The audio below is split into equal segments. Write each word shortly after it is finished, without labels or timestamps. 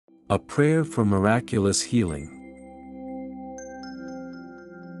A prayer for miraculous healing.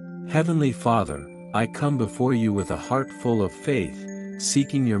 Heavenly Father, I come before you with a heart full of faith,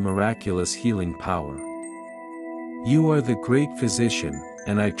 seeking your miraculous healing power. You are the great physician,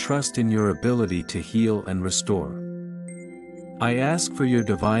 and I trust in your ability to heal and restore. I ask for your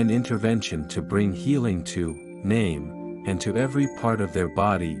divine intervention to bring healing to, name, and to every part of their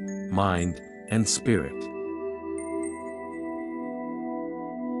body, mind, and spirit.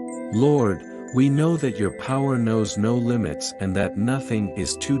 Lord, we know that your power knows no limits and that nothing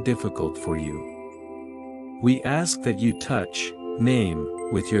is too difficult for you. We ask that you touch, name,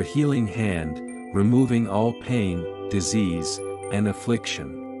 with your healing hand, removing all pain, disease, and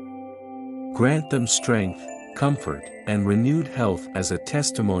affliction. Grant them strength, comfort, and renewed health as a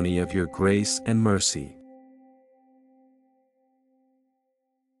testimony of your grace and mercy.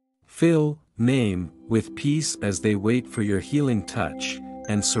 Fill, name, with peace as they wait for your healing touch,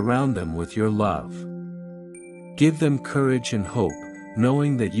 and surround them with your love. Give them courage and hope,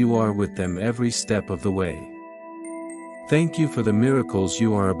 knowing that you are with them every step of the way. Thank you for the miracles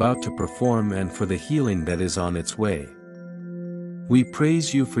you are about to perform and for the healing that is on its way. We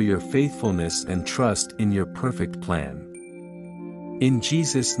praise you for your faithfulness and trust in your perfect plan. In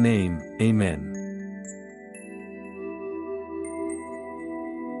Jesus' name, Amen.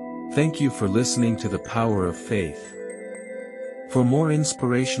 Thank you for listening to the Power of Faith. For more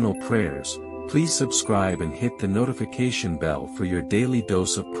inspirational prayers, please subscribe and hit the notification bell for your daily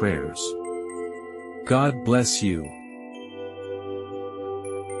dose of prayers. God bless you.